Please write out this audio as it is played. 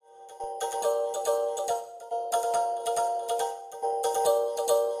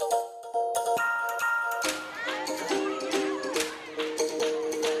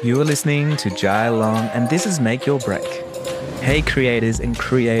You are listening to Jai Long, and this is Make Your Break. Hey creators and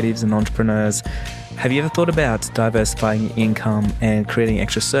creatives and entrepreneurs, have you ever thought about diversifying your income and creating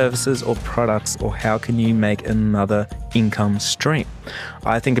extra services or products, or how can you make another income stream?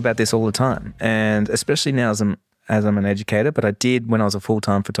 I think about this all the time, and especially now as I'm an educator, but I did when I was a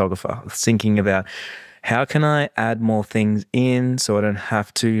full-time photographer, thinking about how can I add more things in so I don't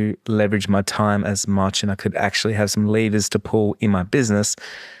have to leverage my time as much, and I could actually have some levers to pull in my business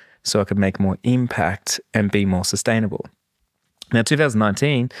so I could make more impact and be more sustainable. Now,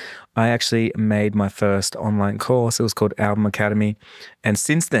 2019, I actually made my first online course. It was called Album Academy. And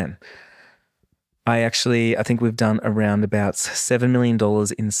since then, I think we've done around about $7 million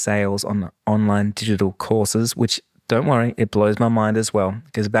in sales on online digital courses, which, don't worry, it blows my mind as well.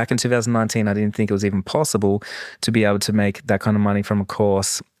 Because back in 2019, I didn't think it was even possible to be able to make that kind of money from a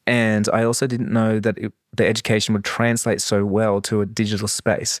course. And I also didn't know that the education would translate so well to a digital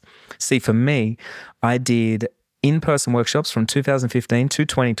space. See, for me, I did in-person workshops from 2015 to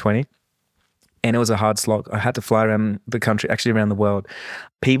 2020. And it was a hard slog. I had to fly around the country, actually around the world.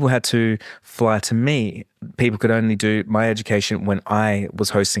 People had to fly to me. People could only do my education when I was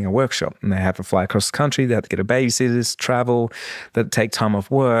hosting a workshop. And they had to fly across the country. They had to get a babysitter, travel, they'd take time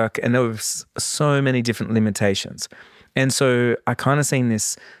off work. And there was so many different limitations. And so I kind of seen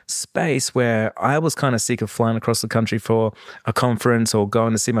this space where I was kind of sick of flying across the country for a conference or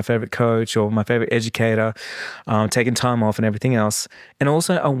going to see my favorite coach or my favorite educator, taking time off and everything else. And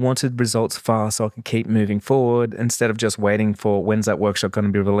also I wanted results fast so I could keep moving forward instead of just waiting for when's that workshop going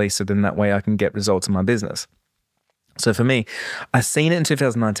to be released, so then that way I can get results in my business. So for me, I seen it in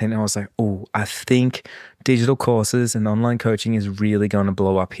 2019 and I was like, oh, I think digital courses and online coaching is really going to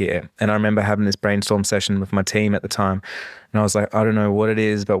blow up here. And I remember having this brainstorm session with my team at the time. And I was like, I don't know what it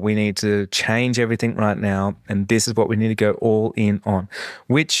is, but we need to change everything right now. And this is what we need to go all in on,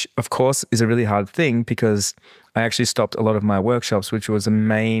 which of course is a really hard thing because I actually stopped a lot of my workshops, which was a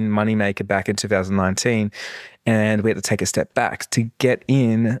main moneymaker back in 2019. And we had to take a step back to get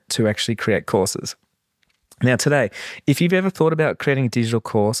in to actually create courses. Now today, if you've ever thought about creating a digital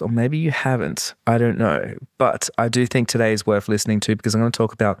course, or maybe you haven't, I don't know, but I do think today is worth listening to because I'm going to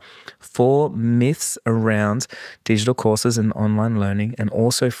talk about 4 myths around digital courses and online learning, and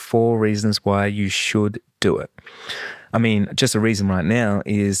also 4 reasons why you should do it. I mean, just a reason right now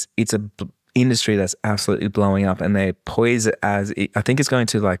is it's a industry that's absolutely blowing up, and they poise it as, I think it's going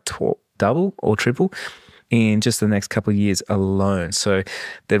to like double or triple in just the next couple of years alone. So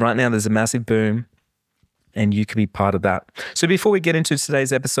right now there's a massive boom, and you could be part of that. So before we get into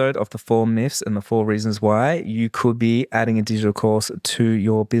today's episode of the 4 myths and the 4 reasons why you could be adding a digital course to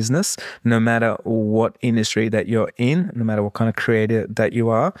your business, no matter what industry that you're in, no matter what kind of creator that you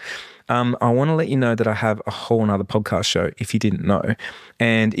are, I want to let you know that I have a whole nother podcast show if you didn't know.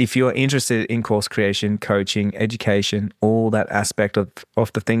 And if you're interested in course creation, coaching, education, all that aspect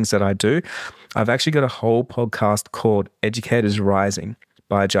of the things that I do, I've actually got a whole podcast called Educators Rising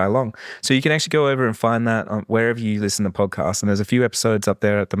by Jai Long. So you can actually go over and find that on wherever you listen to podcasts. And there's a few episodes up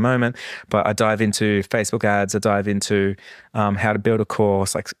there at the moment, but I dive into Facebook ads. I dive into how to build a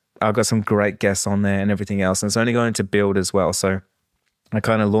course. Like I've got some great guests on there and everything else. And it's only going to build as well. So I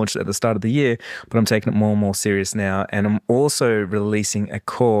kind of launched it at the start of the year, but I'm taking it more and more serious now. And I'm also releasing a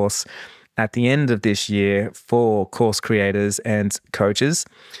course at the end of this year for course creators and coaches.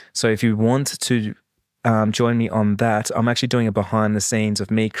 So if you want to join me on that, I'm actually doing a behind the scenes of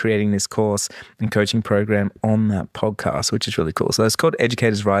me creating this course and coaching program on that podcast, which is really cool. So it's called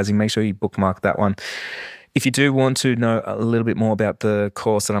Educators Rising. Make sure you bookmark that one. If you do want to know a little bit more about the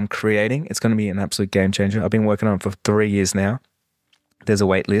course that I'm creating, it's going to be an absolute game changer. I've been working on it for 3 years now. There's a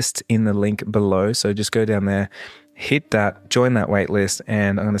wait list in the link below. So just go down there, hit that, join that wait list,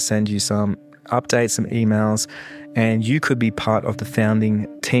 and I'm going to send you some updates, some emails, and you could be part of the founding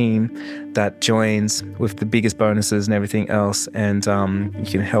team that joins with the biggest bonuses and everything else. And you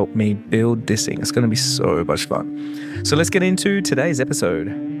can help me build this thing. It's going to be so much fun. So let's get into today's episode.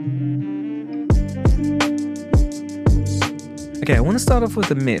 Okay, I want to start off with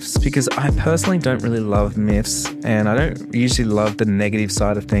the myths because I personally don't really love myths, and I don't usually love the negative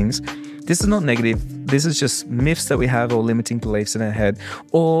side of things. This is not negative. This is just myths that we have, or limiting beliefs in our head,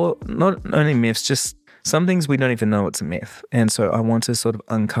 or not only myths, just some things we don't even know it's a myth. And so I want to sort of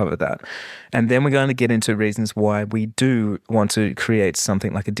uncover that. And then we're going to get into reasons why we do want to create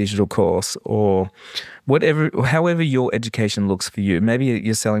something like a digital course, or however your education looks for you. Maybe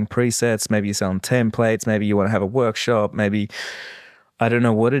you're selling presets, maybe you're selling templates, maybe you want to have a workshop, maybe I don't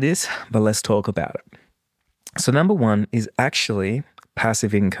know what it is, but let's talk about it. So number 1 is actually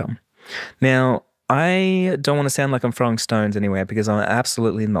passive income. Now, I don't want to sound like I'm throwing stones anywhere because I'm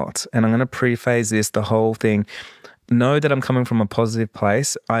absolutely not. And I'm going to preface the whole thing. Know that I'm coming from a positive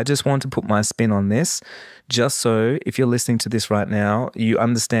place. I just want to put my spin on this just so if you're listening to this right now, you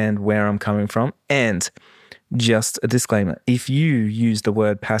understand where I'm coming from. And just a disclaimer, if you use the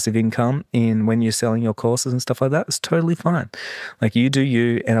word passive income in when you're selling your courses and stuff like that, it's totally fine. Like you do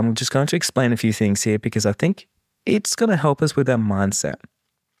you, and I'm just going to explain a few things here because I think it's going to help us with our mindset.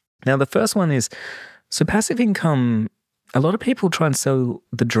 Now, the first one is, so passive income, a lot of people try and sell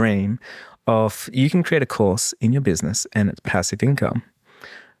the dream of you can create a course in your business and it's passive income.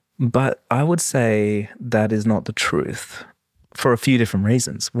 But I would say that is not the truth for a few different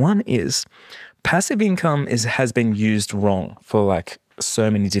reasons. One is passive income has been used wrong for like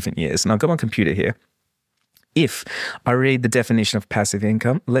so many different years. And I've got my computer here. If I read the definition of passive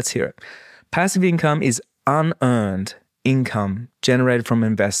income, let's hear it. Passive income is unearned income generated from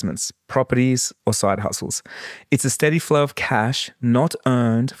investments, properties, or side hustles. It's a steady flow of cash not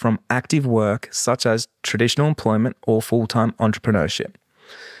earned from active work such as traditional employment or full-time entrepreneurship.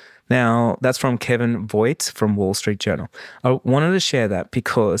 Now, that's from Kevin Voigt from Wall Street Journal. I wanted to share that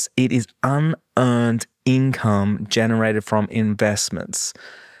because it is unearned income generated from investments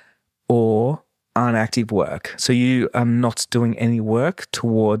or inactive work. So you are not doing any work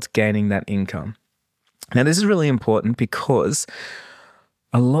towards gaining that income. Now, this is really important because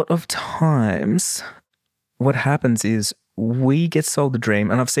a lot of times what happens is we get sold the dream,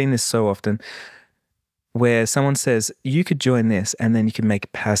 and I've seen this so often, where someone says, you could join this and then you can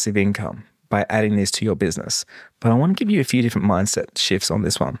make passive income by adding this to your business. But I want to give you a few different mindset shifts on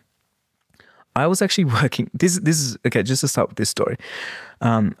this one. I was actually working, this is, okay, just to start with this story.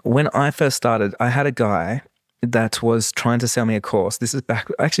 When I first started, I had a guy that was trying to sell me a course. This is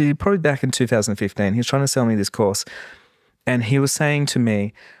probably back in 2015. He was trying to sell me this course. And he was saying to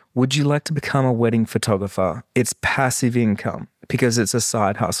me, would you like to become a wedding photographer? It's passive income because it's a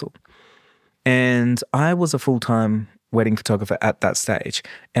side hustle. And I was a full-time wedding photographer at that stage.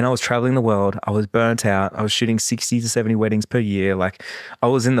 And I was traveling the world. I was burnt out. I was shooting 60 to 70 weddings per year. Like I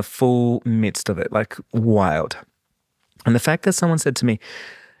was in the full midst of it, like wild. And the fact that someone said to me,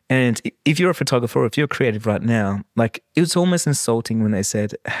 and if you're a photographer or if you're creative right now, like it was almost insulting when they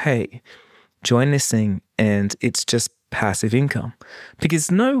said, hey, join this thing and it's just passive income.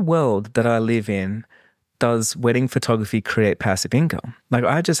 Because no world that I live in does wedding photography create passive income. Like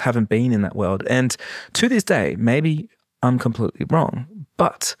I just haven't been in that world. And to this day, maybe I'm completely wrong,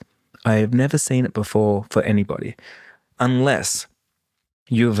 but I have never seen it before for anybody unless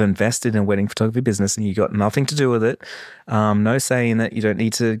you've invested in a wedding photography business and you got nothing to do with it, no say in it, you don't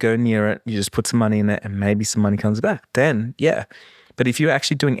need to go near it, you just put some money in it and maybe some money comes back, then yeah. But if you're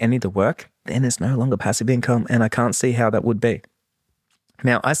actually doing any of the work, then it's no longer passive income and I can't see how that would be.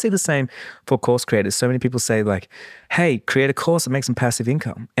 Now, I see the same for course creators. So many people say like, hey, create a course and make some passive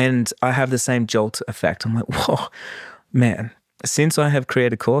income. And I have the same jolt effect. I'm like, whoa, man, since I have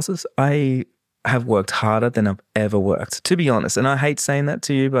created courses, I have worked harder than I've ever worked, to be honest. And I hate saying that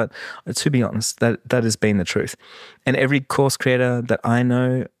to you, but to be honest, that has been the truth. And every course creator that I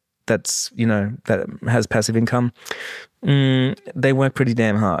know that's, that has passive income, they work pretty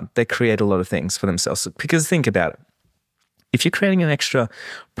damn hard. They create a lot of things for themselves. Because think about it. If you're creating an extra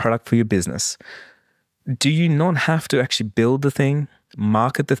product for your business, do you not have to actually build the thing,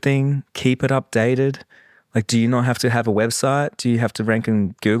 market the thing, keep it updated? Like, do you not have to have a website? Do you have to rank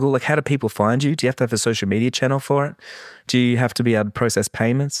in Google? Like, how do people find you? Do you have to have a social media channel for it? Do you have to be able to process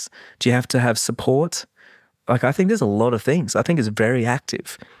payments? Do you have to have support? Like, I think there's a lot of things. I think it's very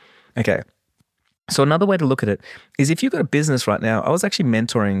active. Okay. So another way to look at it is if you've got a business right now, I was actually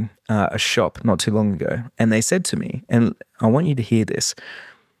mentoring a shop not too long ago, and they said to me, and I want you to hear this,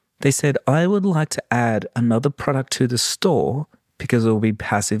 they said, I would like to add another product to the store because it will be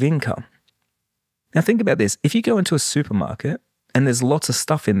passive income. Now think about this. If you go into a supermarket and there's lots of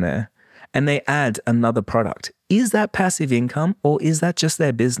stuff in there and they add another product, is that passive income or is that just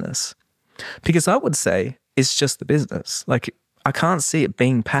their business? Because I would say it's just the business. Like I can't see it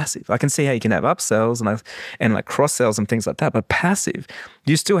being passive. I can see how you can have upsells and like cross sells and things like that, but passive,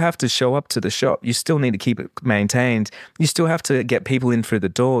 you still have to show up to the shop. You still need to keep it maintained. You still have to get people in through the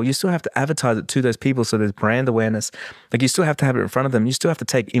door. You still have to advertise it to those people so there's brand awareness. Like you still have to have it in front of them. You still have to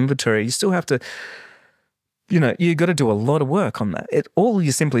take inventory. You still have to, you got to do a lot of work on that. All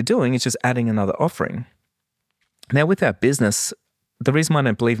you're simply doing is just adding another offering. Now with our business, the reason why I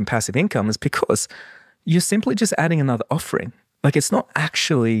don't believe in passive income is because you're simply just adding another offering. Like it's not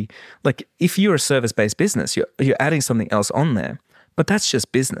actually, like if you're a service-based business, you're adding something else on there. But that's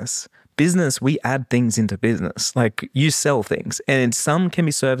just business. Business, we add things into business. Like you sell things, and some can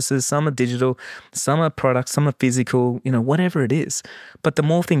be services, some are digital, some are products, some are physical, whatever it is. But the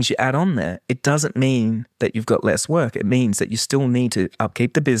more things you add on there, it doesn't mean that you've got less work. It means that you still need to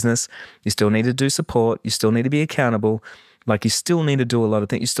upkeep the business. You still need to do support. You still need to be accountable. Like you still need to do a lot of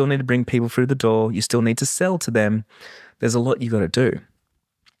things. You still need to bring people through the door. You still need to sell to them. There's a lot you got to do.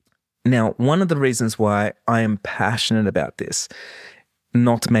 Now, one of the reasons why I am passionate about this,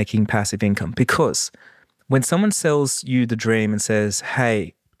 not making passive income, because when someone sells you the dream and says,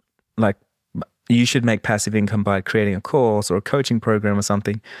 hey, like you should make passive income by creating a course or a coaching program or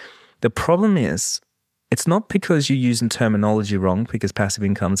something, the problem is it's not because you're using terminology wrong, because passive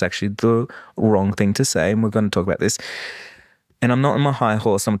income is actually the wrong thing to say, and we're going to talk about this. And I'm not on my high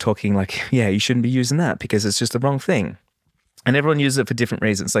horse. I'm talking like, yeah, you shouldn't be using that because it's just the wrong thing. And everyone uses it for different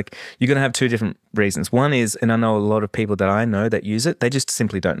reasons. Like you're going to have two different reasons. One is, and I know a lot of people that I know that use it, they just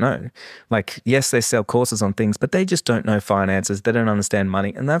simply don't know. Like, yes, they sell courses on things, but they just don't know finances. They don't understand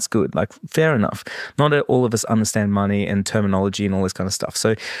money. And that's good. Like, fair enough. Not all of us understand money and terminology and all this kind of stuff.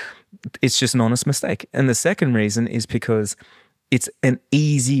 So it's just an honest mistake. And the second reason is because it's an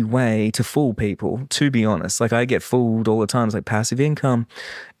easy way to fool people, to be honest. Like I get fooled all the time. It's like passive income.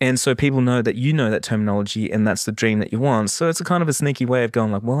 And so people know that you know that terminology and that's the dream that you want. So it's a kind of a sneaky way of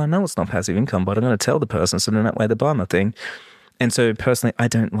going like, well, I know it's not passive income, but I'm going to tell the person so then that way they buy my thing. And so personally, I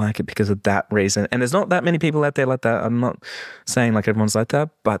don't like it because of that reason. And there's not that many people out there like that. I'm not saying like everyone's like that,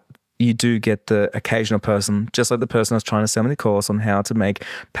 but you do get the occasional person, just like the person I was trying to sell me the course on how to make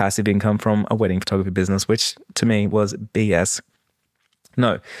passive income from a wedding photography business, which to me was BS.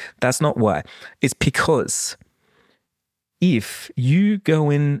 No, that's not why. It's because if you go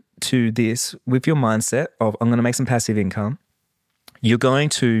into this with your mindset of, I'm going to make some passive income, your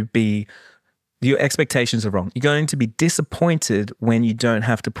expectations are wrong. You're going to be disappointed when you don't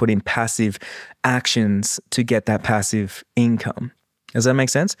have to put in passive actions to get that passive income. Does that make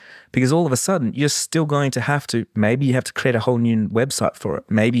sense? Because all of a sudden, you're still going to have to, maybe you have to create a whole new website for it.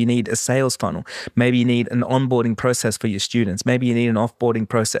 Maybe you need a sales funnel. Maybe you need an onboarding process for your students. Maybe you need an offboarding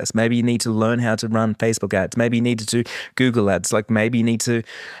process. Maybe you need to learn how to run Facebook ads. Maybe you need to do Google ads. Like maybe you need to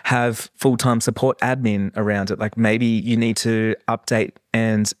have full-time support admin around it. Like maybe you need to update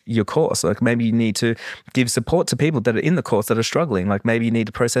your course. Like maybe you need to give support to people that are in the course that are struggling. Like maybe you need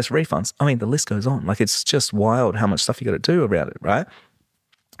to process refunds. I mean, the list goes on. Like it's just wild how much stuff you got to do around it, right?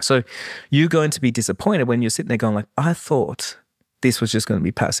 So you're going to be disappointed when you're sitting there going like, I thought this was just going to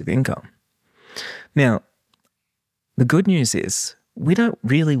be passive income. Now, the good news is we don't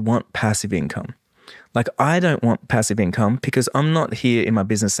really want passive income. Like I don't want passive income because I'm not here in my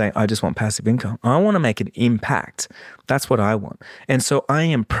business saying I just want passive income. I want to make an impact. That's what I want. And so I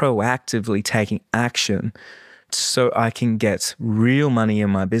am proactively taking action so I can get real money in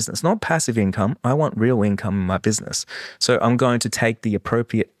my business, not passive income. I want real income in my business. So I'm going to take the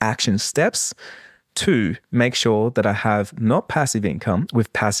appropriate action steps to make sure that I have not passive income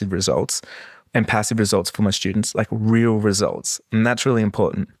with passive results and passive results for my students, like real results. And that's really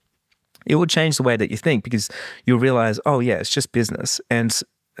important. It will change the way that you think because you'll realize, oh yeah, it's just business. And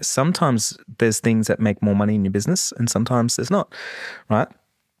sometimes there's things that make more money in your business and sometimes there's not, right?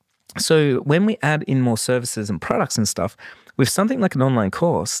 So when we add in more services and products and stuff, with something like an online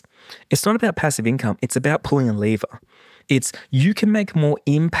course, it's not about passive income. It's about pulling a lever. It's you can make more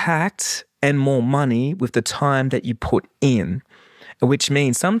impact and more money with the time that you put in, which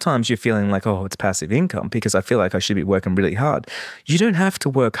means sometimes you're feeling like, oh, it's passive income because I feel like I should be working really hard. You don't have to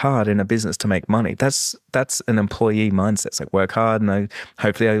work hard in a business to make money. That's an employee mindset. It's like work hard and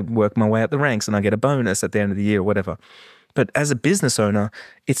hopefully I work my way up the ranks and I get a bonus at the end of the year or whatever. But as a business owner,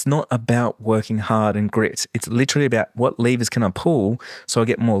 it's not about working hard and grit. It's literally about what levers can I pull so I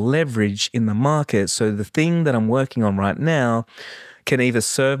get more leverage in the market. So the thing that I'm working on right now can either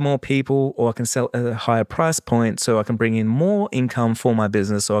serve more people or I can sell at a higher price point so I can bring in more income for my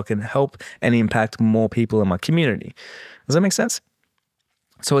business so I can help and impact more people in my community. Does that make sense?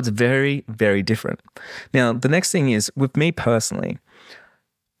 So it's very, very different. Now, the next thing is with me personally,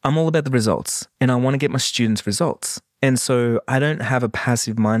 I'm all about the results and I want to get my students results. And so I don't have a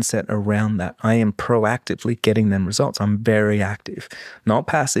passive mindset around that. I am proactively getting them results. I'm very active, not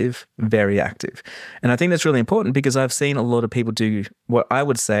passive, very active. And I think that's really important because I've seen a lot of people do what I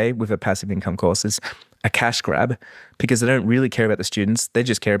would say with a passive income course is a cash grab because they don't really care about the students. They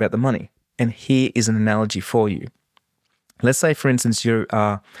just care about the money. And here is an analogy for you. Let's say, for instance, you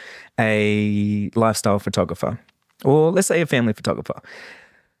are a lifestyle photographer or let's say a family photographer.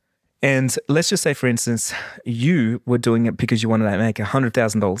 And let's just say, for instance, you were doing it because you wanted to make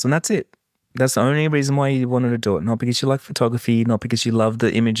 $100,000 and that's it. That's the only reason why you wanted to do it. Not because you like photography, not because you love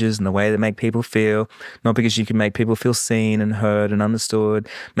the images and the way they make people feel, not because you can make people feel seen and heard and understood,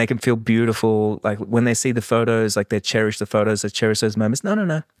 make them feel beautiful. Like when they see the photos, like they cherish the photos, they cherish those moments.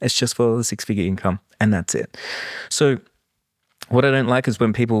 No. It's just for the six-figure income and that's it. So what I don't like is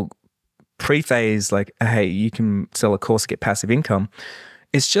when people prephase like, hey, you can sell a course to get passive income.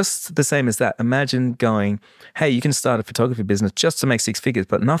 It's just the same as that. Imagine going, hey, you can start a photography business just to make six figures,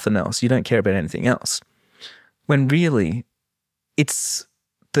 but nothing else. You don't care about anything else. When really, it's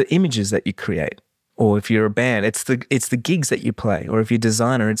the images that you create. Or if you're a band, it's the gigs that you play. Or if you're a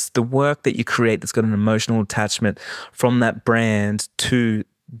designer, it's the work that you create that's got an emotional attachment from that brand to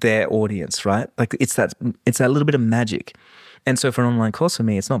their audience, right? Like it's that little bit of magic. And so for an online course for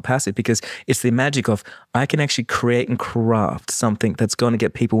me, it's not passive because it's the magic of I can actually create and craft something that's going to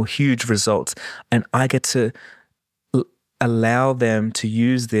get people huge results. And I get to allow them to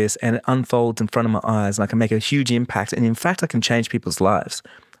use this and it unfolds in front of my eyes and I can make a huge impact. And in fact, I can change people's lives,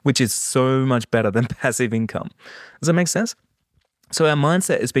 which is so much better than passive income. Does that make sense? So our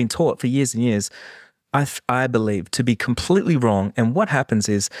mindset has been taught for years and years, I believe, to be completely wrong. And what happens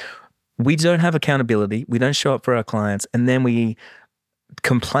is we don't have accountability. We don't show up for our clients. And then we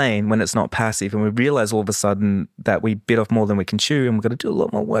complain when it's not passive. And we realize all of a sudden that we bit off more than we can chew and we've got to do a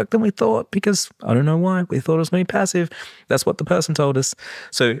lot more work than we thought because I don't know why. We thought it was going to be passive. That's what the person told us.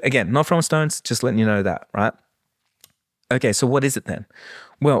 So again, not from stones, just letting you know that, right? Okay, so what is it then?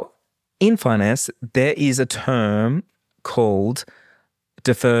 Well, in finance, there is a term called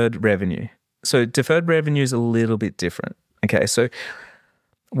deferred revenue. So deferred revenue is a little bit different. Okay, so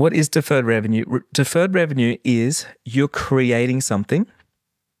what is deferred revenue? Deferred revenue is you're creating something.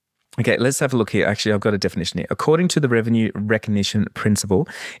 Okay, let's have a look here. Actually, I've got a definition here. According to the revenue recognition principle,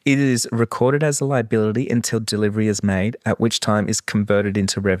 it is recorded as a liability until delivery is made, at which time is converted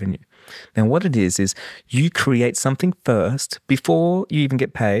into revenue. Now, what it is you create something first before you even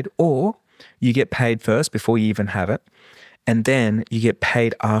get paid, or you get paid first before you even have it, and then you get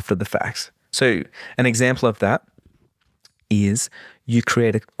paid after the fact. So an example of that is you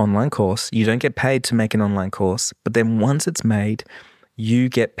create an online course. You don't get paid to make an online course, but then once it's made, you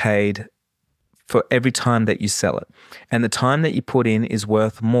get paid for every time that you sell it. And the time that you put in is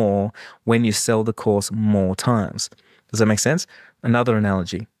worth more when you sell the course more times. Does that make sense? Another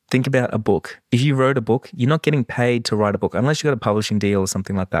analogy. Think about a book. If you wrote a book, you're not getting paid to write a book unless you got a publishing deal or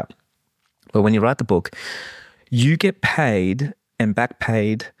something like that. But when you write the book, you get paid and back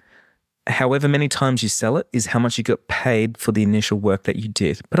paid. However many times you sell it is how much you got paid for the initial work that you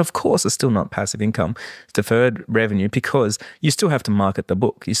did. But of course, it's still not passive income. It's deferred revenue because you still have to market the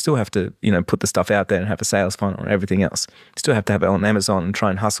book. You still have to, put the stuff out there and have a sales funnel and everything else. You still have to have it on Amazon and try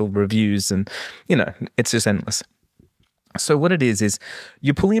and hustle reviews and, it's just endless. So what it is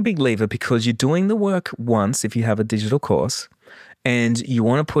you're pulling a big lever because you're doing the work once if you have a digital course and you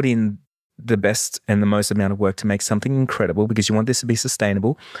want to put in the best and the most amount of work to make something incredible because you want this to be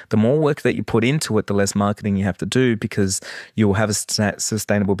sustainable. The more work that you put into it, the less marketing you have to do because you'll have a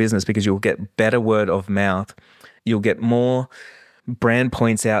sustainable business because you'll get better word of mouth. You'll get more brand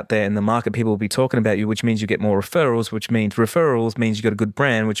points out there in the market. People will be talking about you, which means you get more referrals, which means you got a good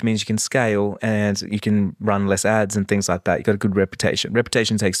brand, which means you can scale and you can run less ads and things like that. You got a good reputation.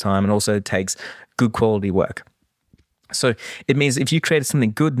 Reputation takes time and also takes good quality work. So it means if you created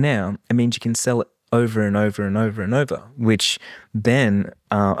something good now, it means you can sell it over and over and over and over, which then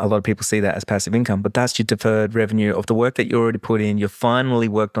a lot of people see that as passive income, but that's your deferred revenue of the work that you already put in. You finally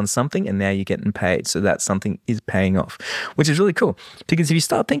worked on something and now you're getting paid. So that something is paying off, which is really cool because if you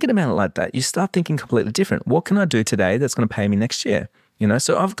start thinking about it like that, you start thinking completely different. What can I do today that's going to pay me next year?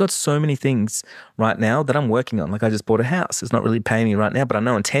 So I've got so many things right now that I'm working on. Like I just bought a house. It's not really paying me right now, but I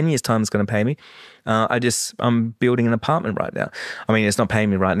know in 10 years' time it's going to pay me. I'm building an apartment right now. I mean, it's not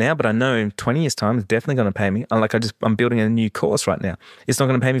paying me right now, but I know in 20 years' time it's definitely going to pay me. I'm building a new course right now. It's not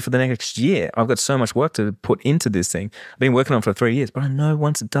going to pay me for the next year. I've got so much work to put into this thing. I've been working on it for 3 years, but I know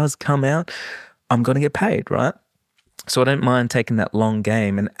once it does come out, I'm going to get paid, right? So I don't mind taking that long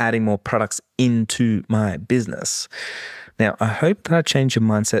game and adding more products into my business. Now, I hope that I change your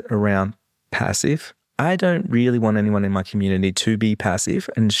mindset around passive. I don't really want anyone in my community to be passive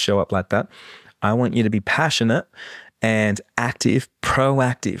and show up like that. I want you to be passionate and active,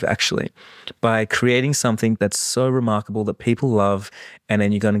 proactive actually, by creating something that's so remarkable that people love, and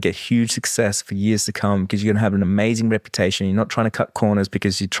then you're going to get huge success for years to come because you're going to have an amazing reputation. You're not trying to cut corners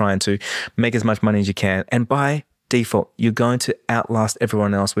because you're trying to make as much money as you can. And by default, you're going to outlast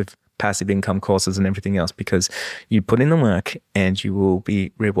everyone else with passive income courses and everything else because you put in the work and you will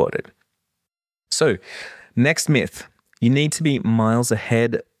be rewarded. So next myth, you need to be miles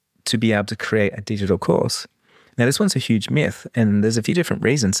ahead to be able to create a digital course? Now, this one's a huge myth, and there's a few different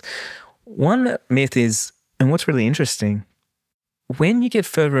reasons. One myth is, and what's really interesting, when you get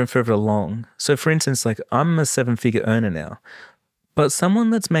further and further along, so for instance, like I'm a 7-figure earner now, but someone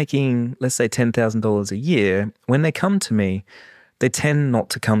that's making, let's say, $10,000 a year, when they come to me, they tend not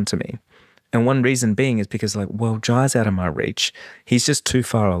to come to me. And one reason being is because like, well, Jai's out of my reach. He's just too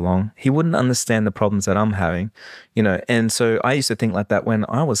far along. He wouldn't understand the problems that I'm having, And so I used to think like that when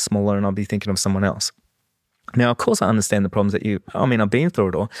I was smaller, and I'll be thinking of someone else. Now, of course, I understand the problems I've been through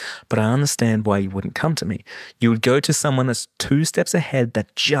it all, but I understand why you wouldn't come to me. You would go to someone that's 2 steps ahead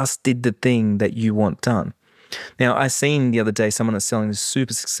that just did the thing that you want done. Now, I seen the other day someone that's selling a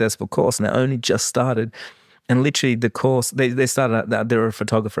super successful course, and they only just started. And literally the course, they started out, they're a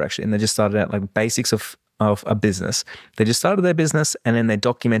photographer actually, and they just started out like basics of a business. They just started their business, and then they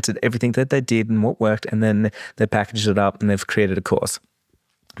documented everything that they did and what worked, and then they packaged it up and they've created a course.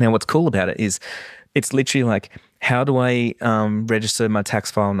 Now, what's cool about it is it's literally like, how do I register my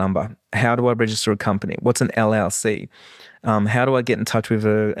tax file number? How do I register a company? What's an LLC? How do I get in touch with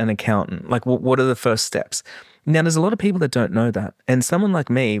an accountant? Like, what are the first steps? Now, there's a lot of people that don't know that. And someone like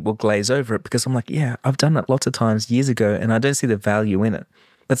me will glaze over it because I'm like, yeah, I've done that lots of times years ago and I don't see the value in it.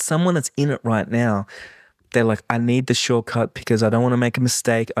 But someone that's in it right now, they're like, I need the shortcut because I don't want to make a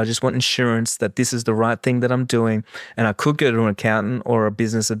mistake. I just want insurance that this is the right thing that I'm doing. And I could go to an accountant or a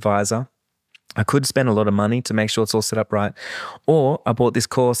business advisor. I could spend a lot of money to make sure it's all set up right. Or I bought this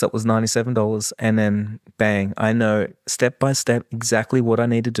course that was $97 and then bang, I know step by step exactly what I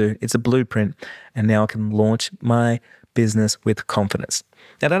need to do. It's a blueprint. And now I can launch my business with confidence.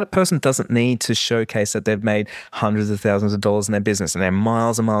 Now, that person doesn't need to showcase that they've made hundreds of thousands of dollars in their business and they're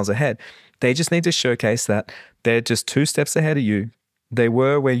miles and miles ahead. They just need to showcase that they're just 2 steps ahead of you. They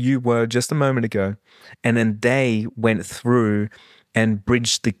were where you were just a moment ago. And then they went through and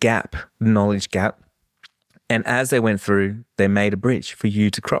bridged the gap, the knowledge gap. And as they went through, they made a bridge for you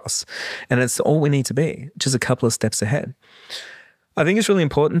to cross. And it's all we need to be, just a couple of steps ahead. I think it's really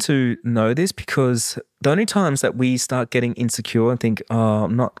important to know this because the only times that we start getting insecure and think, oh,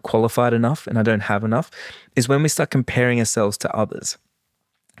 I'm not qualified enough and I don't have enough, is when we start comparing ourselves to others.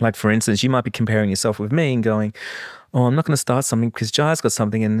 Like, for instance, you might be comparing yourself with me and going, oh, I'm not going to start something because Jai's got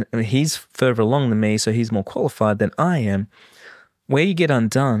something and he's further along than me, so he's more qualified than I am. Where you get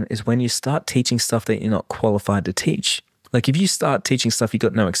undone is when you start teaching stuff that you're not qualified to teach. Like if you start teaching stuff you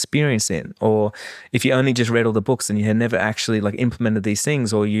got no experience in, or if you only just read all the books and you had never actually like implemented these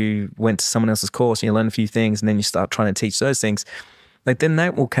things, or you went to someone else's course and you learned a few things and then you start trying to teach those things, like then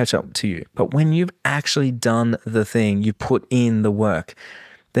that will catch up to you. But when you've actually done the thing, you put in the work,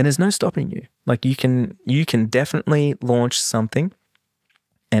 then there's no stopping you. Like you can definitely launch something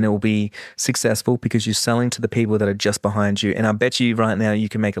and it will be successful because you're selling to the people that are just behind you. And I bet you right now you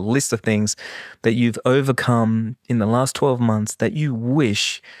can make a list of things that you've overcome in the last 12 months that you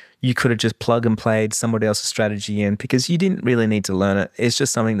wish you could have just plug and played somebody else's strategy in because you didn't really need to learn it. It's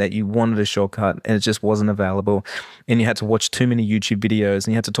just something that you wanted a shortcut and it just wasn't available. And you had to watch too many YouTube videos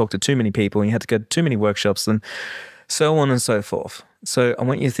and you had to talk to too many people and you had to go to too many workshops and so on and so forth. So I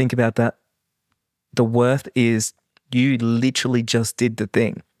want you to think about that. The worth is you literally just did the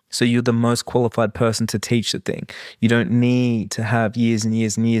thing. So you're the most qualified person to teach the thing. You don't need to have years and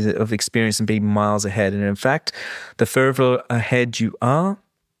years and years of experience and be miles ahead. And in fact, the further ahead you are,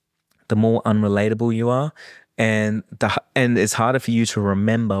 the more unrelatable you are. And it's harder for you to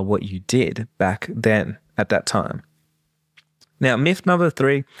remember what you did back then at that time. Now, myth number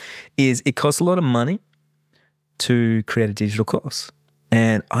 3 is it costs a lot of money to create a digital course.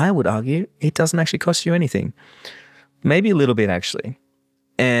 And I would argue it doesn't actually cost you anything. Maybe a little bit actually.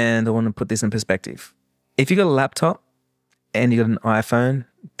 And I want to put this in perspective. If you got a laptop and you got an iPhone,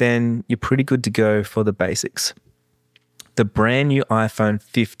 then you're pretty good to go for the basics. The brand new iPhone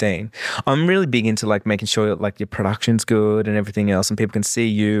 15. I'm really big into like making sure like your production's good and everything else and people can see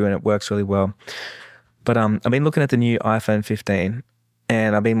you and it works really well. But I've been looking at the new iPhone 15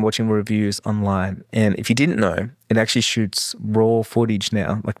 and I've been watching reviews online. And if you didn't know, it actually shoots raw footage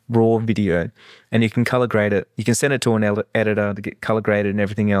now, like raw video, and you can color grade it. You can send it to an editor to get color graded and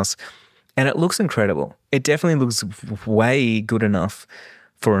everything else. And it looks incredible. It definitely looks way good enough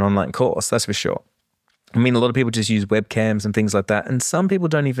for an online course, that's for sure. I mean, a lot of people just use webcams and things like that. And some people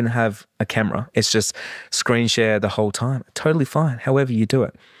don't even have a camera. It's just screen share the whole time. Totally fine, however you do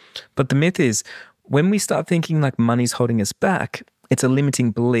it. But the myth is when we start thinking like money's holding us back, it's a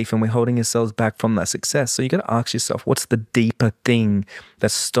limiting belief and we're holding ourselves back from that success. So you got to ask yourself, what's the deeper thing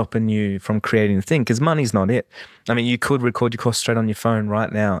that's stopping you from creating the thing? Because money's not it. I mean, you could record your course straight on your phone right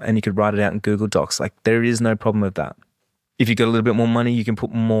now and you could write it out in Google Docs. Like there is no problem with that. If you got a little bit more money, you can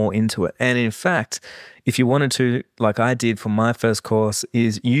put more into it. And in fact, if you wanted to, like I did for my first course,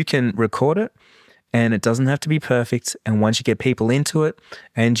 is you can record it and it doesn't have to be perfect. And once you get people into it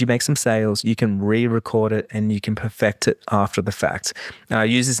and you make some sales, you can re-record it and you can perfect it after the fact. I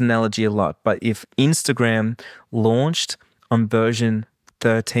use this analogy a lot, but if Instagram launched on version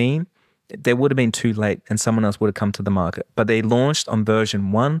 13, they would have been too late and someone else would have come to the market. But they launched on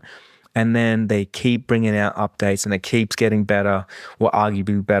version 1, and then they keep bringing out updates and it keeps getting better, or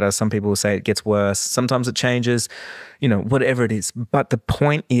arguably better. Some people will say it gets worse. Sometimes it changes, whatever it is. But the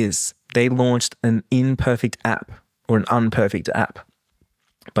point is, they launched an imperfect app or an unperfect app,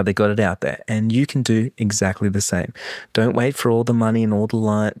 but they got it out there, and you can do exactly the same. Don't wait for all the money and all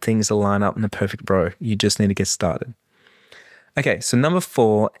the things to line up in a perfect row. You just need to get started. Okay, so number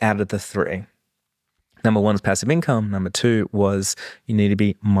 4 out of the 3. Number 1 is passive income. Number 2 was you need to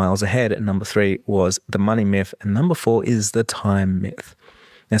be miles ahead. And number 3 was the money myth. And number 4 is the time myth.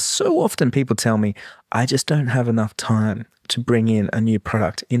 Now, so often people tell me, I just don't have enough time to bring in a new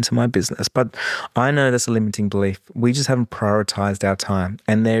product into my business. But I know that's a limiting belief. We just haven't prioritized our time.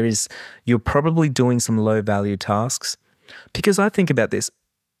 And you're probably doing some low value tasks. Because I think about this,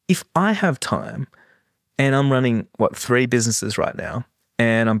 if I have time and I'm running, 3 businesses right now,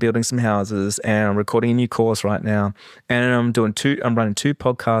 and I'm building some houses, and I'm recording a new course right now, and I'm running 2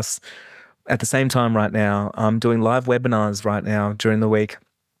 podcasts at the same time right now. I'm doing live webinars right now during the week.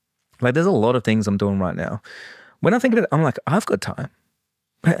 Like, there's a lot of things I'm doing right now. When I think about it, I'm like, I've got time.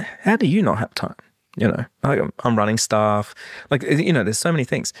 How do you not have time? I'm running staff. There's so many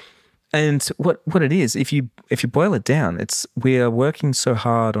things. And what it is, if you boil it down, we are working so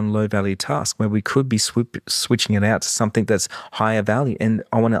hard on low value tasks where we could be switching it out to something that's higher value. And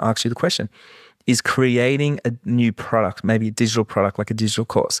I want to ask you the question, is creating a new product, maybe a digital product like a digital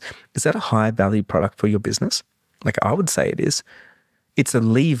course, is that a high value product for your business? Like, I would say it is. It's a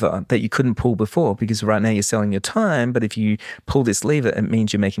lever that you couldn't pull before, because right now you're selling your time. But if you pull this lever, it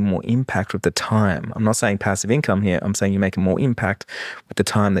means you're making more impact with the time. I'm not saying passive income here. I'm saying you're making more impact with the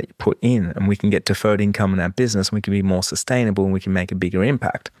time that you put in, and we can get deferred income in our business, and we can be more sustainable, and we can make a bigger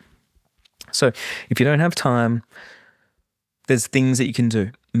impact. So if you don't have time, there's things that you can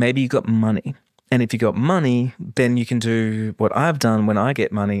do. Maybe you got money. And if you got money, then you can do what I've done when I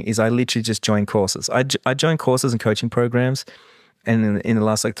get money is I literally just join courses. I join courses and coaching programs. And in the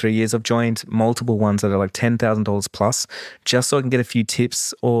last 3 years, I've joined multiple ones that are like $10,000 plus, just so I can get a few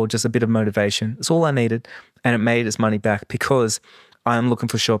tips or just a bit of motivation. It's all I needed. And it made its money back, because I'm looking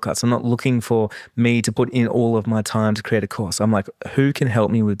for shortcuts. I'm not looking for me to put in all of my time to create a course. I'm like, who can help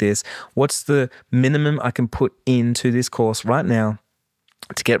me with this? What's the minimum I can put into this course right now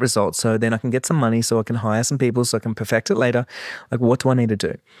to get results, so then I can get some money, so I can hire some people, so I can perfect it later? Like, what do I need to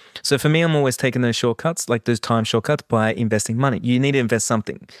do? So for me, I'm always taking those shortcuts, like those time shortcuts, by investing money. You need to invest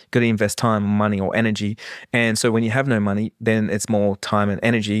something. You've got to invest time, money, or energy. And so when you have no money, then it's more time and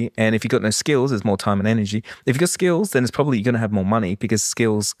energy. And if you've got no skills, it's more time and energy. If you've got skills, then it's probably you're going to have more money, because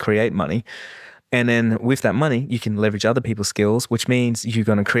skills create money. And then with that money, you can leverage other people's skills, which means you're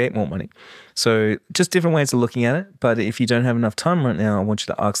going to create more money. So just different ways of looking at it. But if you don't have enough time right now, I want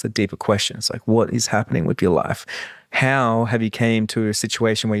you to ask the deeper questions, like, what is happening with your life? How have you came to a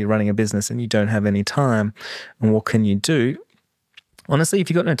situation where you're running a business and you don't have any time? And what can you do? Honestly, if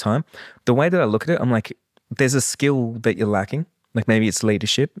you've got no time, the way that I look at it, I'm like, there's a skill that you're lacking. Like, maybe it's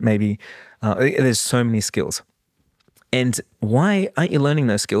leadership. Maybe there's so many skills. And why aren't you learning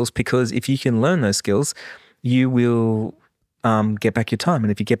those skills? Because if you can learn those skills, you will get back your time. And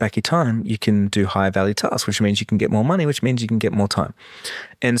if you get back your time, you can do higher value tasks, which means you can get more money, which means you can get more time.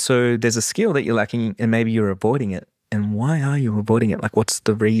 And so there's a skill that you're lacking, and maybe you're avoiding it. And why are you avoiding it? Like, what's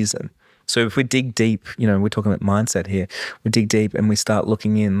the reason? So if we dig deep, we're talking about mindset here. We dig deep and we start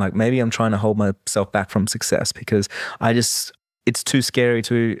looking in, like, maybe I'm trying to hold myself back from success because it's too scary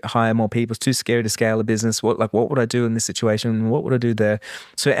to hire more people. It's too scary to scale a business. What would I do in this situation? What would I do there?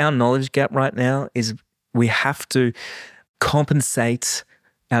 So our knowledge gap right now is we have to compensate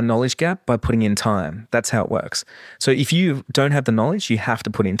our knowledge gap by putting in time. That's how it works. So if you don't have the knowledge, you have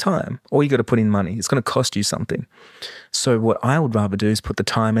to put in time, or you got to put in money. It's going to cost you something. So what I would rather do is put the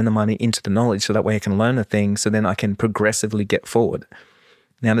time and the money into the knowledge, so that way I can learn the thing, so then I can progressively get forward.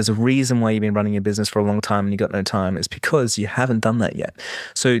 Now, there's a reason why you've been running your business for a long time and you got no time. It's because you haven't done that yet.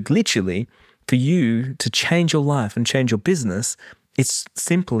 So literally, for you to change your life and change your business, it's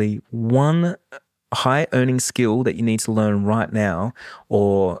simply one high earning skill that you need to learn right now,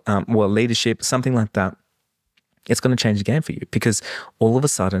 or leadership, something like that. It's going to change the game for you, because all of a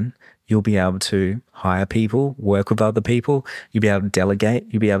sudden you'll be able to hire people, work with other people. You'll be able to delegate.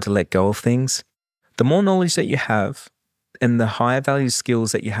 You'll be able to let go of things. The more knowledge that you have, and the higher value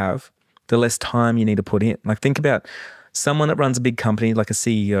skills that you have, the less time you need to put in. Like think about someone that runs a big company like a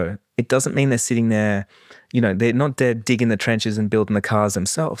CEO. It doesn't mean they're sitting there, they're not there digging the trenches and building the cars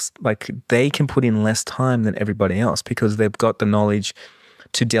themselves. Like they can put in less time than everybody else because they've got the knowledge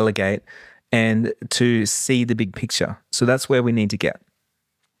to delegate and to see the big picture. So that's where we need to get.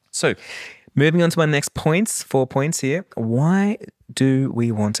 So moving on to my next points, 4 points here. Why do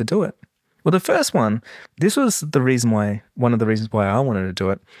we want to do it? Well, the first one, this was one of the reasons why I wanted to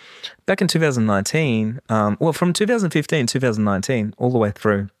do it. Back in 2019, from 2015, 2019, all the way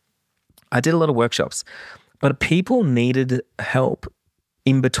through, I did a lot of workshops, but people needed help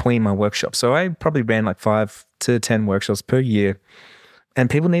in between my workshops. So I probably ran like 5 to 10 workshops per year, and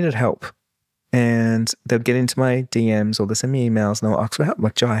people needed help. And they'd get into my DMs or they send me emails and they'll ask for help.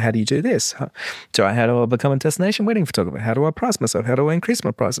 Like, Jai, how do you do this? Jai, how do I become a destination wedding photographer? How do I price myself? How do I increase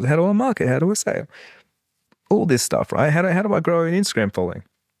my prices? How do I market? How do I sell? All this stuff, right? How do I grow an Instagram following?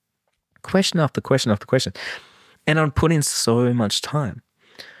 Question after question after question. And I'd put in so much time.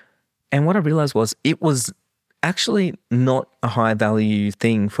 And what I realized was it was actually not a high value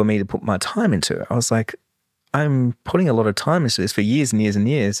thing for me to put my time into. I was like, I'm putting a lot of time into this for years and years and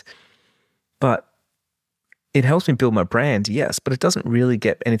years. But it helps me build my brand, yes, but it doesn't really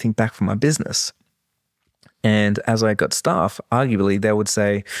get anything back from my business. And as I got staff, arguably they would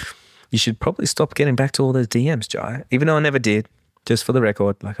say, you should probably stop getting back to all those DMs, Jai. Even though I never did, just for the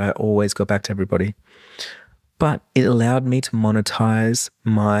record, like I always got back to everybody. But it allowed me to monetize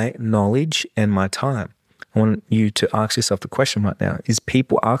my knowledge and my time. I want you to ask yourself the question right now, is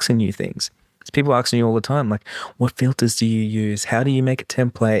people asking you things? It's people asking you all the time, like, what filters do you use? How do you make a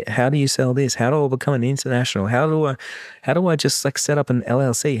template? How do you sell this? How do I become an international? How do I just like set up an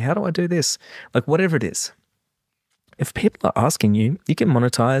LLC? How do I do this? Like whatever it is. If people are asking you, you can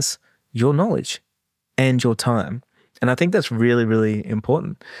monetize your knowledge and your time. And I think that's really, really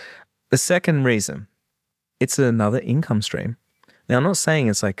important. The second reason, it's another income stream. Now, I'm not saying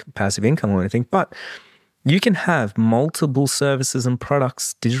it's like passive income or anything, but you can have multiple services and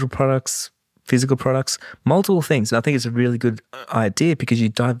products, digital products, physical products, multiple things. And I think it's a really good idea because you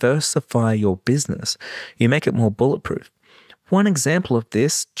diversify your business. You make it more bulletproof. One example of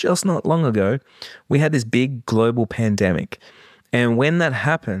this, just not long ago, we had this big global pandemic. And when that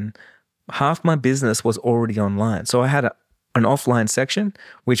happened, half my business was already online. So I had an offline section,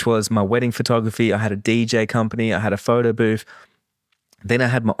 which was my wedding photography. I had a DJ company. I had a photo booth. Then I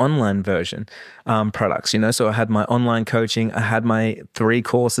had my online version products, so I had my online coaching. I had my 3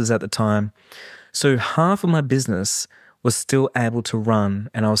 courses at the time. So half of my business was still able to run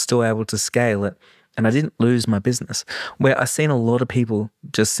and I was still able to scale it and I didn't lose my business. Where I've seen a lot of people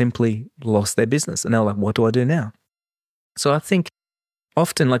just simply lost their business and they're like, what do I do now? So I think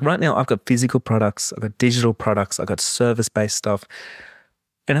often, like right now, I've got physical products, I've got digital products, I've got service-based stuff.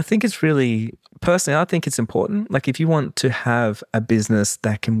 And I think it's really, personally, I think it's important. Like if you want to have a business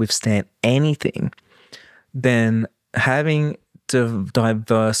that can withstand anything, then having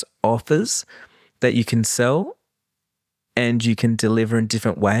diverse offers that you can sell and you can deliver in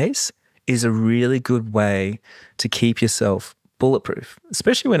different ways is a really good way to keep yourself bulletproof,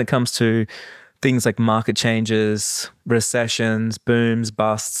 especially when it comes to things like market changes, recessions, booms,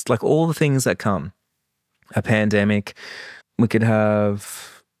 busts, like all the things that come. A pandemic, we could have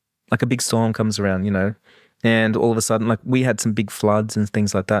like a big storm comes around, and all of a sudden, like we had some big floods and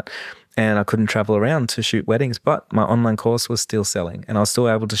things like that, and I couldn't travel around to shoot weddings, but my online course was still selling and I was still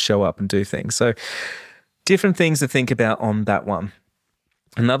able to show up and do things. So different things to think about on that one.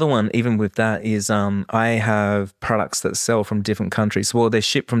 Another one, even with that, is I have products that sell from different countries. Well, they're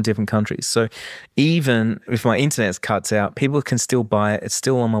shipped from different countries. So even if my internet cuts out, people can still buy it. It's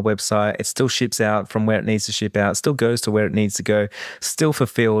still on my website. It still ships out from where it needs to ship out. It still goes to where it needs to go. Still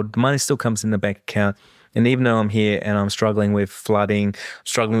fulfilled. Money still comes in the bank account. And even though I'm here and I'm struggling with flooding,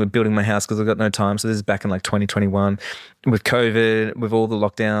 struggling with building my house because I've got no time. So this is back in like 2021 with COVID, with all the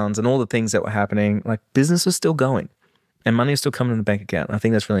lockdowns and all the things that were happening, like business is still going. And money is still coming in the bank account. I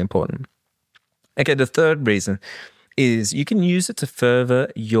think that's really important. Okay, the third reason is you can use it to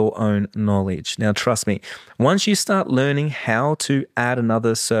further your own knowledge. Now, trust me, once you start learning how to add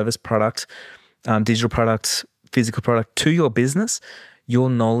another service product, digital product, physical product to your business, your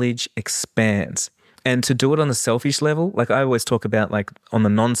knowledge expands. And to do it on a selfish level, like I always talk about, like on the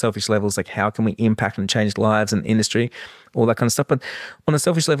non-selfish levels, like how can we impact and change lives and industry, all that kind of stuff. But on a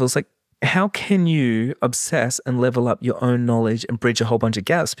selfish level, it's like, how can you obsess and level up your own knowledge and bridge a whole bunch of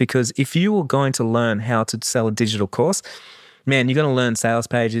gaps? Because if you are going to learn how to sell a digital course, man, you're going to learn sales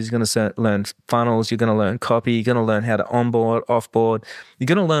pages, you're going to learn funnels, you're going to learn copy, you're going to learn how to onboard, offboard, you're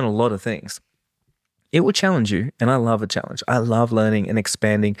going to learn a lot of things. It will challenge you, and I love a challenge. I love learning and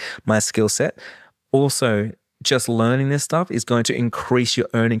expanding my skill set. Also, just learning this stuff is going to increase your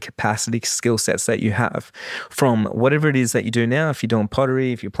earning capacity skill sets that you have from whatever it is that you do now. If you're doing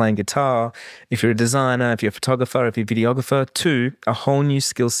pottery, if you're playing guitar, if you're a designer, if you're a photographer, if you're a videographer, to a whole new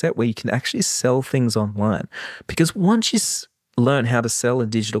skill set where you can actually sell things online. Because once you learn how to sell a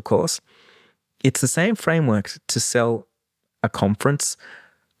digital course, it's the same framework to sell a conference,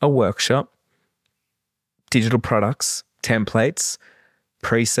 a workshop, digital products, templates,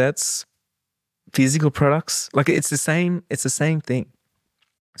 presets, physical products. Like it's the same thing.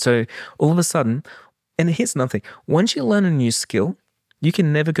 So all of a sudden, and here's another thing, once you learn a new skill, you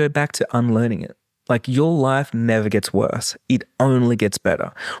can never go back to unlearning it. Like your life never gets worse. It only gets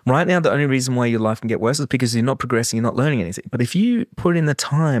better. Right now, the only reason why your life can get worse is because you're not progressing, you're not learning anything. But if you put in the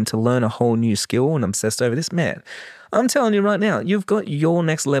time to learn a whole new skill, and I'm obsessed over this, man, I'm telling you right now, you've got your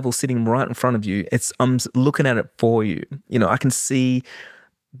next level sitting right in front of you. I'm looking at it for you. You know, I can see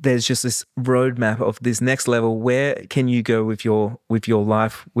there's just this roadmap of this next level. Where can you go with your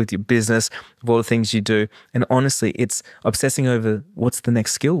life, with your business, with all the things you do? And honestly, it's obsessing over what's the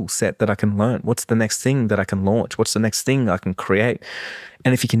next skill set that I can learn? What's the next thing that I can launch? What's the next thing I can create?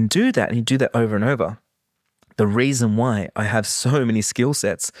 And if you can do that and you do that over and over, the reason why I have so many skill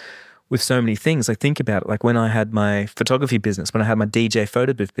sets with so many things, like think about it, like when I had my photography business, when I had my DJ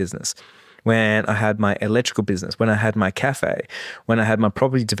photo booth business, when I had my electrical business, when I had my cafe, when I had my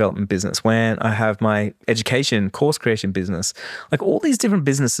property development business, when I have my education course creation business, like all these different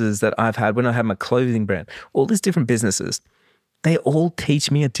businesses that I've had, when I had my clothing brand, all these different businesses, they all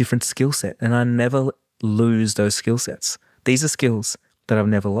teach me a different skill set, and I never lose those skill sets. These are skills that I've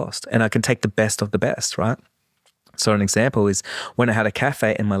never lost, and I can take the best of the best, right? So an example is when I had a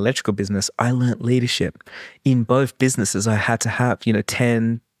cafe in my electrical business, I learned leadership. In both businesses, I had to have,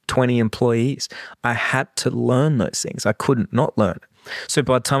 10, 20 employees. I had to learn those things. I couldn't not learn. So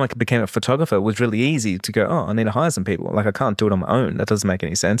by the time I became a photographer, it was really easy to go, I need to hire some people. Like I can't do it on my own. That doesn't make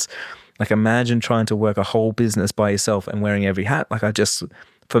any sense. Like imagine trying to work a whole business by yourself and wearing every hat.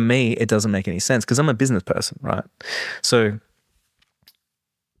 For me, it doesn't make any sense because I'm a business person, right? So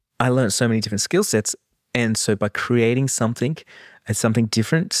I learned so many different skill sets. And so by creating something and something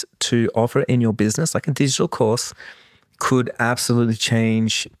different to offer in your business, like a digital course, could absolutely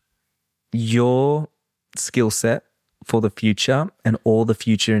change your skill set for the future and all the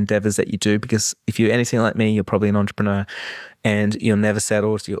future endeavors that you do. Because if you're anything like me, you're probably an entrepreneur and you're never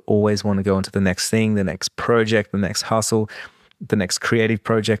settled. You always want to go into the next thing, the next project, the next hustle, the next creative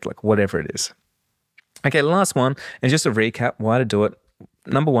project, like whatever it is. Okay, last one. And just to recap why to do it.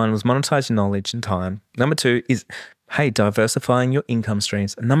 Number one was monetize your knowledge and time. Number two is, diversifying your income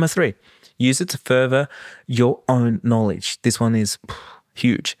streams. And number three, use it to further your own knowledge. This one is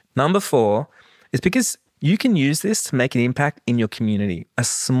huge. Number four is because you can use this to make an impact in your community. A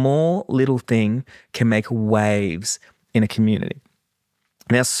small little thing can make waves in a community.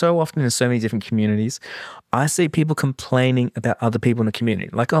 Now, so often in so many different communities, I see people complaining about other people in the community.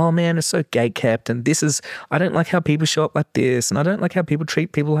 Like, oh man, it's so gatekept. And I don't like how people show up like this. And I don't like how people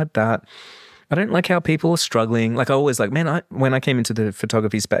treat people like that. I don't like how people are struggling. Like I always when I came into the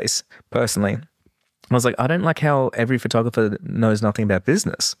photography space personally, I was like, I don't like how every photographer knows nothing about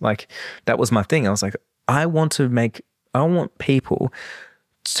business. Like that was my thing. I was like, I want people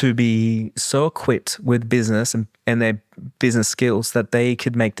to be so equipped with business and their business skills that they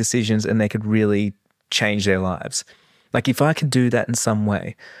could make decisions and they could really change their lives. Like if I could do that in some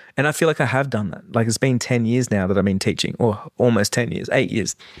way, and I feel like I have done that. Like it's been 10 years now that I've been teaching, or almost 10 years, 8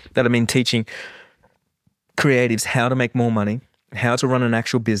 years that I've been teaching creatives how to make more money, how to run an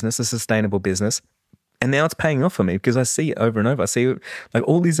actual business, a sustainable business. And now it's paying off for me because I see it over and over. I see like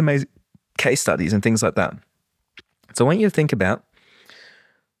all these amazing case studies and things like that. So I want you to think about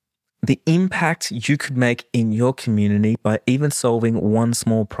the impact you could make in your community by even solving one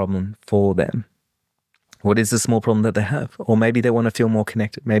small problem for them. What is the small problem that they have? Or maybe they want to feel more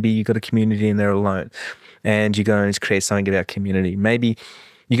connected. Maybe you got a community and they're alone and you're going to create something about community. Maybe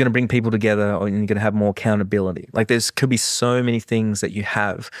you're going to bring people together or you're going to have more accountability. Like could be so many things that you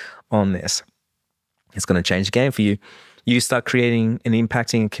have on this. It's going to change the game for you. You start creating and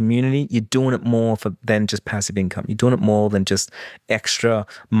impacting a community, you're doing it more than just passive income. You're doing it more than just extra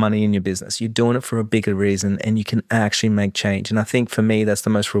money in your business. You're doing it for a bigger reason and you can actually make change. And I think for me, that's the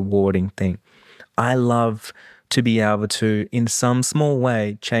most rewarding thing. I love to be able to, in some small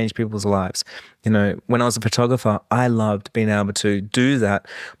way, change people's lives. When I was a photographer, I loved being able to do that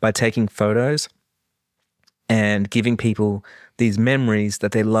by taking photos and giving people these memories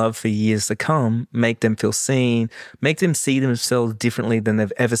that they love for years to come, make them feel seen, make them see themselves differently than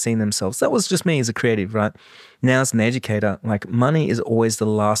they've ever seen themselves. That was just me as a creative, right? Now as an educator, like money is always the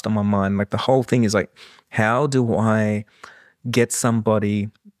last on my mind. Like the whole thing is like, how do I get somebody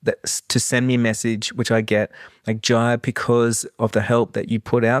to send me a message, which I get, like, Jai, because of the help that you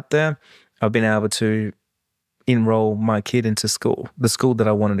put out there, I've been able to enroll my kid into school, the school that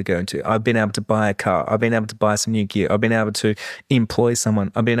I wanted to go into. I've been able to buy a car. I've been able to buy some new gear. I've been able to employ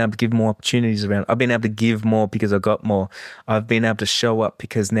someone. I've been able to give more opportunities around. I've been able to give more because I got more. I've been able to show up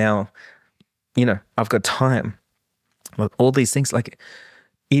because now, I've got time. Like all these things, like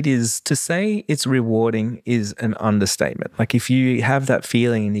it is, to say it's rewarding is an understatement. Like if you have that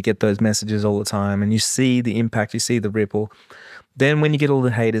feeling and you get those messages all the time and you see the impact, you see the ripple, then when you get all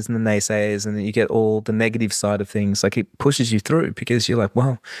the haters and the naysayers and you get all the negative side of things, like it pushes you through because you're like,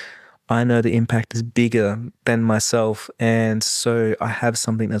 well, I know the impact is bigger than myself. And so I have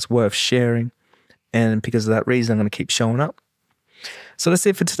something that's worth sharing. And because of that reason, I'm going to keep showing up. So that's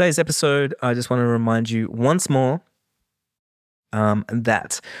it for today's episode. I just want to remind you once more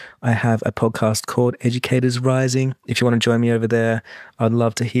that I have a podcast called Educators Rising. If you want to join me over there, I'd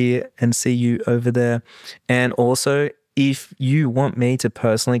love to hear and see you over there. And also, if you want me to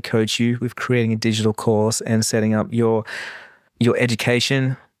personally coach you with creating a digital course and setting up your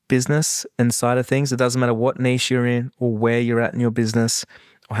education business and side of things, it doesn't matter what niche you're in or where you're at in your business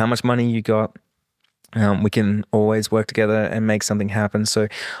or how much money you got, we can always work together and make something happen. So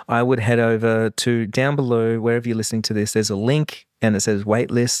I would head over to down below, wherever you're listening to this, there's a link and it says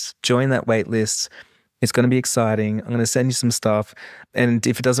waitlist. Join that waitlist. It's going to be exciting. I'm going to send you some stuff. And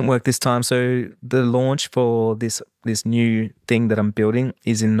if it doesn't work this time, so the launch for this new thing that I'm building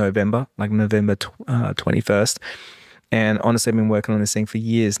is in November, like November 21st. And honestly, I've been working on this thing for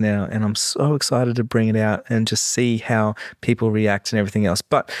years now, and I'm so excited to bring it out and just see how people react and everything else.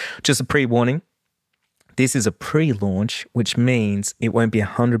 But just a pre-warning, this is a pre-launch, which means it won't be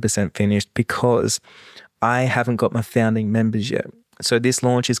 100% finished because I haven't got my founding members yet. So this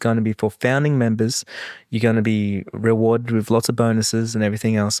launch is going to be for founding members. You're going to be rewarded with lots of bonuses and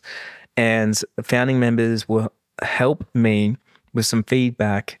everything else. And founding members will help me with some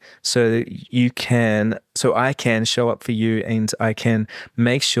feedback so I can show up for you and I can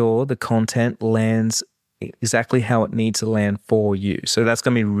make sure the content lands exactly how it needs to land for you. So that's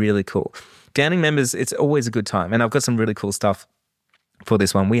going to be really cool. Founding members, it's always a good time. And I've got some really cool stuff for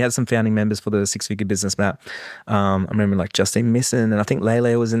this one. We had some founding members for the Six-Figure Business Map. I remember like Justine Misson, and I think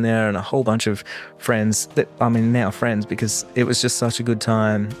Lele was in there, and a whole bunch of friends that, now friends, because it was just such a good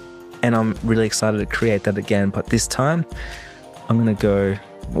time. And I'm really excited to create that again. But this time, I'm going to go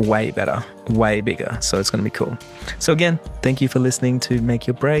way better, way bigger. So it's going to be cool. So again, thank you for listening to Make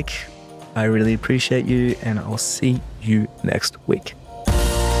Your Break. I really appreciate you, and I'll see you next week.